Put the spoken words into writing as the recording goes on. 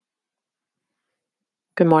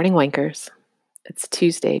Good morning, Wankers. It's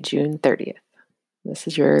Tuesday, June 30th. This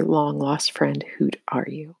is your long lost friend, Hoot Are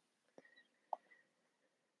You?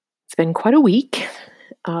 It's been quite a week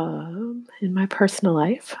in my personal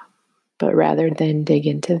life, but rather than dig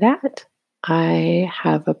into that, I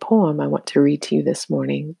have a poem I want to read to you this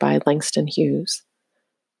morning by Langston Hughes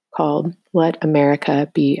called Let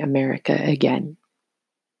America Be America Again.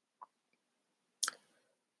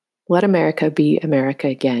 Let America be America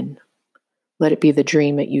again. Let it be the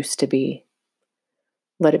dream it used to be.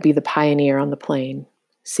 Let it be the pioneer on the plain,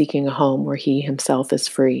 seeking a home where he himself is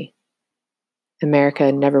free.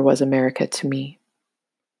 America never was America to me.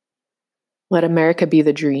 Let America be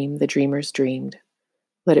the dream the dreamers dreamed.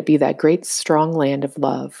 Let it be that great strong land of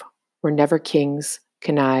love, where never kings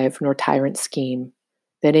connive nor tyrants scheme,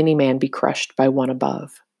 that any man be crushed by one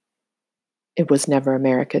above. It was never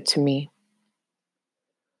America to me.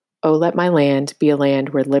 Oh, let my land be a land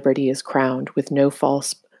where liberty is crowned with no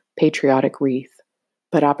false patriotic wreath,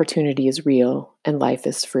 but opportunity is real and life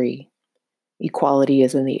is free. Equality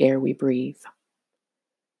is in the air we breathe.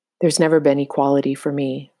 There's never been equality for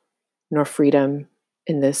me, nor freedom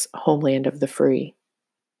in this homeland of the free.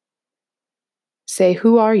 Say,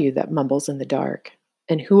 who are you that mumbles in the dark?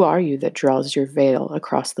 And who are you that draws your veil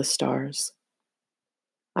across the stars?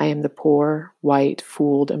 I am the poor, white,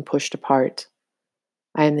 fooled, and pushed apart.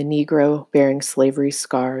 I am the Negro bearing slavery's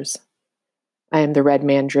scars. I am the red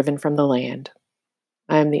man driven from the land.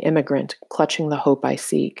 I am the immigrant clutching the hope I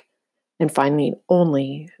seek and finding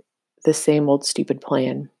only the same old stupid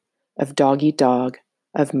plan of dog eat dog,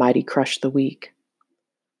 of mighty crush the weak.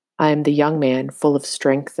 I am the young man full of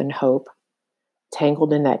strength and hope,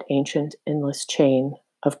 tangled in that ancient endless chain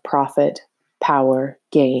of profit, power,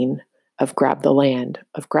 gain, of grab the land,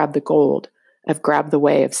 of grab the gold, of grab the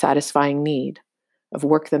way of satisfying need, of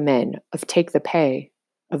work the men, of take the pay,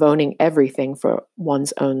 of owning everything for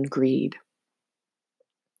one's own greed.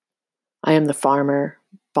 I am the farmer,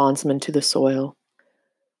 bondsman to the soil.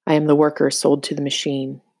 I am the worker sold to the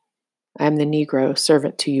machine. I am the Negro,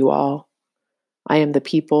 servant to you all. I am the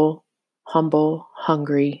people, humble,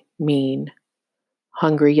 hungry, mean.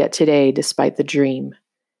 Hungry yet today despite the dream.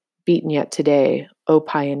 Beaten yet today, O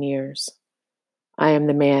pioneers. I am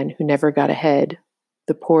the man who never got ahead,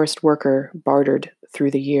 the poorest worker bartered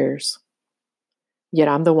through the years. Yet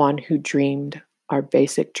I'm the one who dreamed our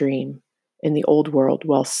basic dream in the old world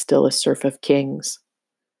while still a serf of kings.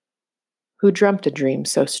 Who dreamt a dream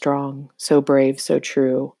so strong, so brave, so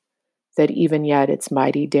true, that even yet its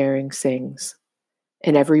mighty daring sings.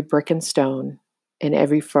 In every brick and stone, in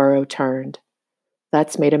every furrow turned,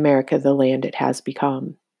 that's made America the land it has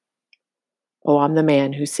become. Oh, I'm the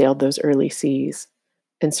man who sailed those early seas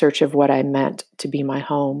in search of what I meant to be my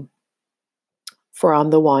home. For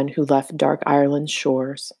I'm the one who left dark Ireland's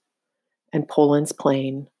shores, and Poland's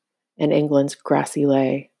plain, and England's grassy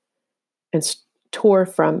lay, and tore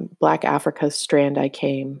from black Africa's strand I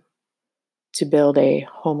came to build a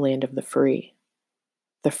homeland of the free.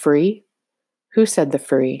 The free? Who said the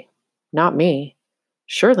free? Not me.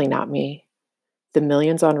 Surely not me. The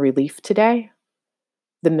millions on relief today?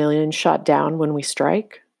 The millions shot down when we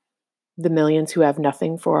strike? The millions who have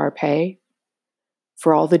nothing for our pay?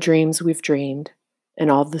 For all the dreams we've dreamed, and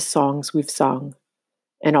all the songs we've sung,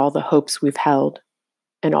 and all the hopes we've held,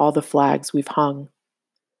 and all the flags we've hung.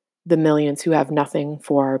 The millions who have nothing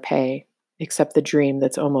for our pay, except the dream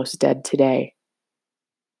that's almost dead today.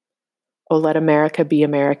 Oh, let America be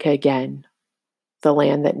America again, the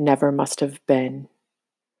land that never must have been.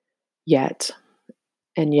 Yet,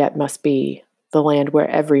 and yet must be, the land where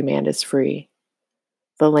every man is free.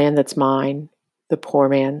 The land that's mine, the poor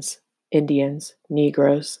man's, Indians,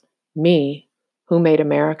 Negroes, me, who made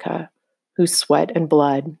America, whose sweat and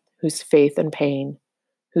blood, whose faith and pain,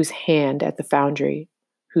 whose hand at the foundry,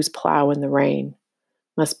 whose plow in the rain,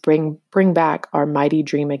 must bring back our mighty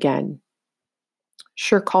dream again.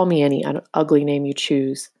 Sure, call me any ugly name you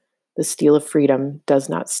choose. The steel of freedom does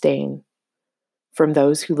not stain. From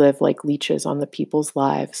those who live like leeches on the people's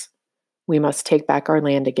lives, we must take back our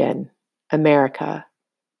land again. America.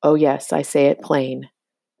 Oh yes, I say it plain.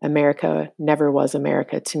 America never was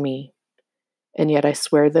America to me. And yet I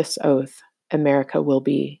swear this oath, America will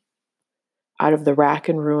be. Out of the rack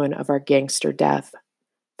and ruin of our gangster death,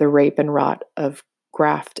 the rape and rot of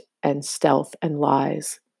graft and stealth and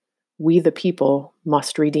lies, we the people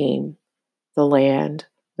must redeem the land,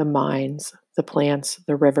 the mines, the plants,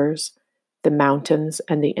 the rivers, the mountains,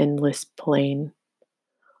 and the endless plain.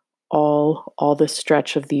 All the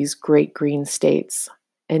stretch of these great green states,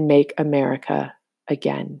 and make America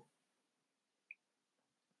again.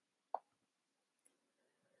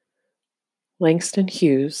 Langston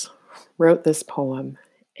Hughes wrote this poem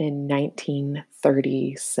in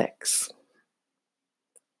 1936.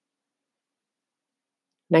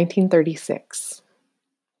 1936.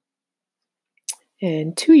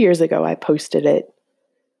 And 2 years ago, I posted it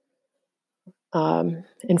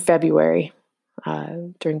in February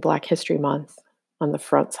during Black History Month on the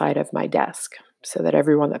front side of my desk so that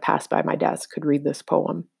everyone that passed by my desk could read this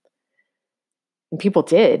poem. And people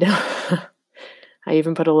did. I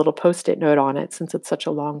even put a little Post-it note on it since it's such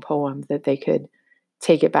a long poem that they could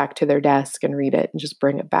take it back to their desk and read it and just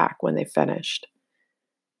bring it back when they finished.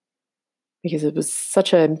 Because it was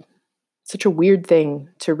such a weird thing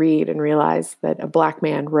to read and realize that a Black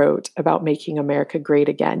man wrote about making America great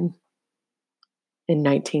again in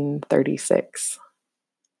 1936.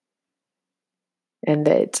 And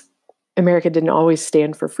that America didn't always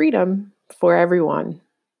stand for freedom for everyone.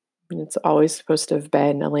 It's always supposed to have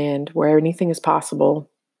been a land where anything is possible,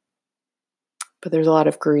 but there's a lot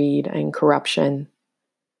of greed and corruption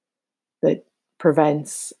that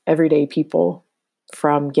prevents everyday people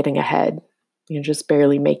from getting ahead, just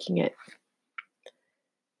barely making it.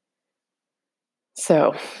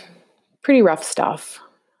 So, pretty rough stuff,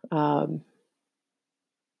 but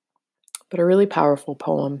a really powerful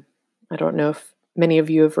poem. I don't know if many of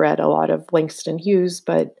you have read a lot of Langston Hughes,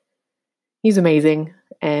 but he's amazing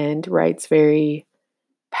and writes very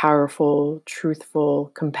powerful,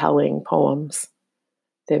 truthful, compelling poems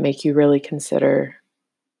that make you really consider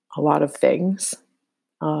a lot of things.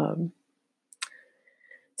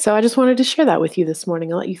 So I just wanted to share that with you this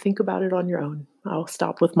morning and let you think about it on your own. I'll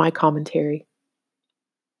stop with my commentary.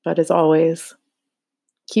 But as always,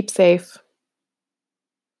 keep safe.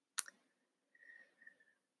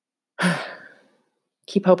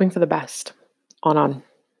 Keep hoping for the best. On.